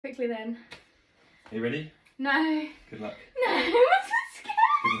Quickly then. Are you ready? No. Good luck. No, I'm so scared.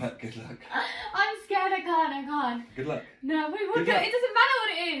 Good luck, good luck. I'm scared, I can't. Good luck. No, wait, what? Good luck. It doesn't matter what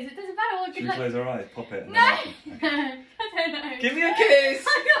it is. It doesn't matter what Should good we luck. close our eyes? Pop it. And No! then I don't know. give me a kiss!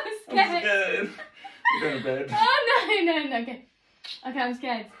 I'm scared. I'm scared. We're going to bed. Oh, no, okay. Okay, I'm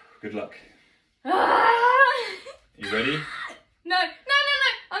scared. Good luck. Ah! You ready? No.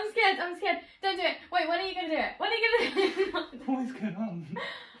 I'm scared. Don't do it. Wait, when are you going to do it? When are you going to do it? What is going on?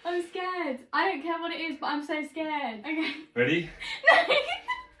 I'm scared. I don't care what it is, but I'm so scared. Okay. Ready? No.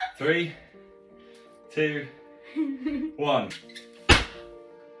 3, 2, 1. It's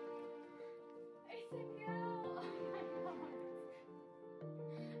a girl.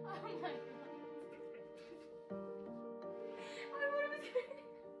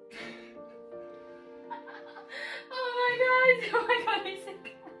 Oh my god. Oh my god, it's a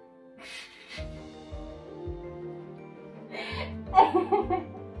girl.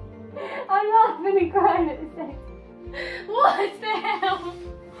 I'm laughing and crying at the same time. What the hell?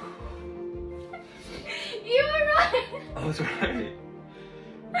 You were right. I was right.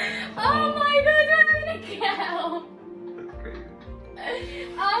 Oh my god, I'm having a girl. That's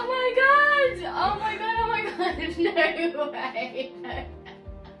crazy. Oh my god. Oh my god.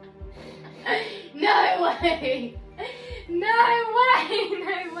 No way. No way.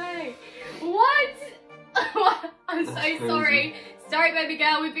 No way. What? I'm so sorry. Sorry, baby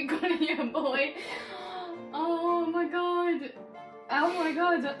girl, we've been calling you a boy. Oh my god. Oh my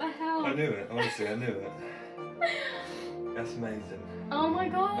god, what the hell? I knew it, honestly, I knew it. That's amazing. Oh my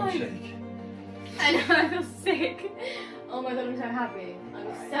god. I'm shaking. I know, I feel sick. Oh my god, I'm so happy.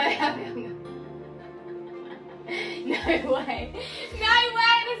 I'm so happy. No way.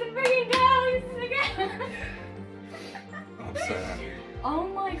 There's a freaking girl. This is a girl. I'm so happy. Oh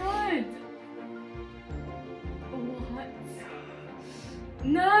my god. What?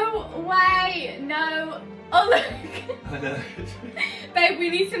 No way. No. Oh look. I know. Babe, we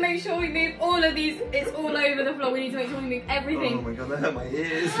need to make sure we move all of these. It's all over the floor. We need to make sure we move everything. Oh my god, that hurt my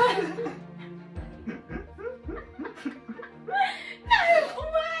ears. No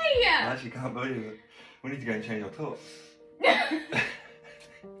way. I actually can't believe it. We need to go and change our tops.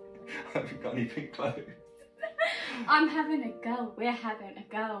 Have you got any pink clothes? I'm having a girl. We're having a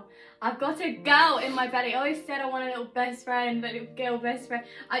girl. I've got a girl in my belly. I always said I want a little best friend, a little girl best friend.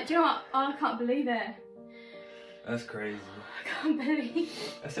 Do you know what? Oh, I can't believe it. That's crazy. I can't believe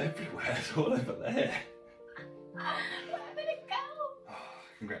it. That's everywhere. It's all over there. We're having a girl. Oh,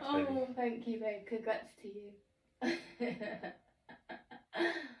 congrats, baby. Oh, thank you, babe. Congrats to you.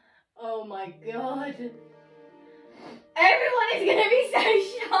 Oh my god. Everyone is going to be so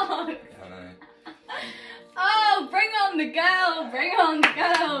shocked. I know. Oh, bring on the girl. Bring on the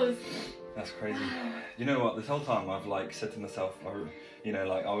girls. That's crazy. You know what? This whole time I've like said to myself, you know,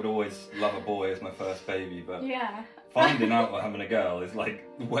 like I would always love a boy as my first baby, but yeah, finding out I'm having a girl is like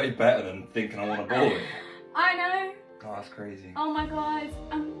way better than thinking I want a boy. I know. Oh, that's crazy. Oh my god.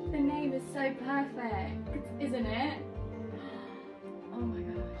 The name is so perfect, isn't it? Oh my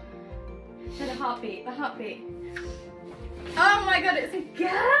god. So the heartbeat. Oh my god, it's a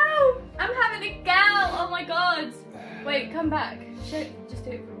girl! I'm having a girl! Oh my god! Wait, come back. Just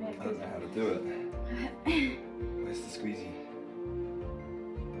do it from here. I don't know how to do it. Where's the squeezy?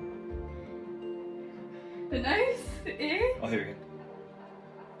 The nose? The ear? Oh, here we go.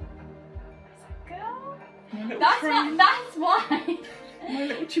 It's a girl? My little That's tree. not, that's why! My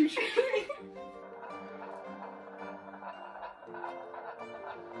little choo-choo.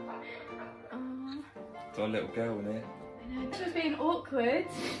 Got a little girl in here. She was being awkward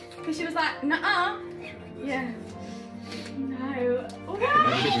because she was like, nuh-uh. Yeah. No way.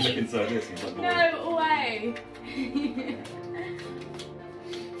 Look inside this. It's like, No way.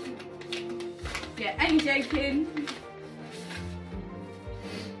 Yeah, any joking.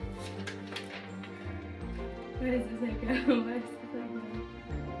 Where does this go? Where's this go?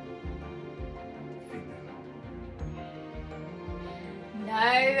 No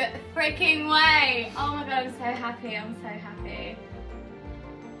freaking way! Oh my god, I'm so happy. I'm so happy.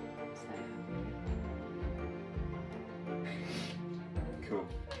 I'm so happy. Cool.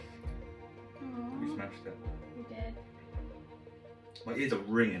 Aww, We smashed it. we did. My ears are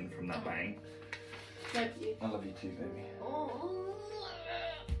ringing from that bang. Love you. I love you too, baby. Oh.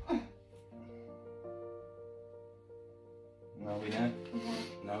 Now we know. Yeah.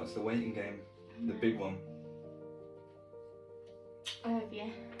 Now it's the waiting game. The big one. I love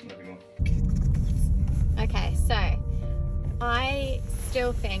you. Love you more. Okay, so I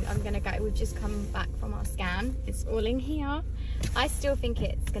still think I'm gonna go. We've just come back from our scan. It's all in here. I still think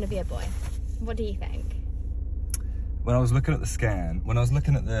it's gonna be a boy. What do you think? when I was looking at the scan, when I was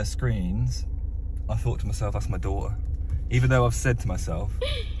looking at the screens, I thought to myself, that's my daughter. Even though I've said to myself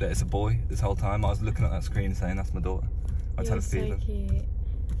that it's a boy this whole time, I was looking at that screen saying, that's my daughter. I had a feeling. So cute.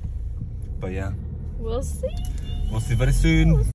 But yeah. We'll see. We'll see very soon.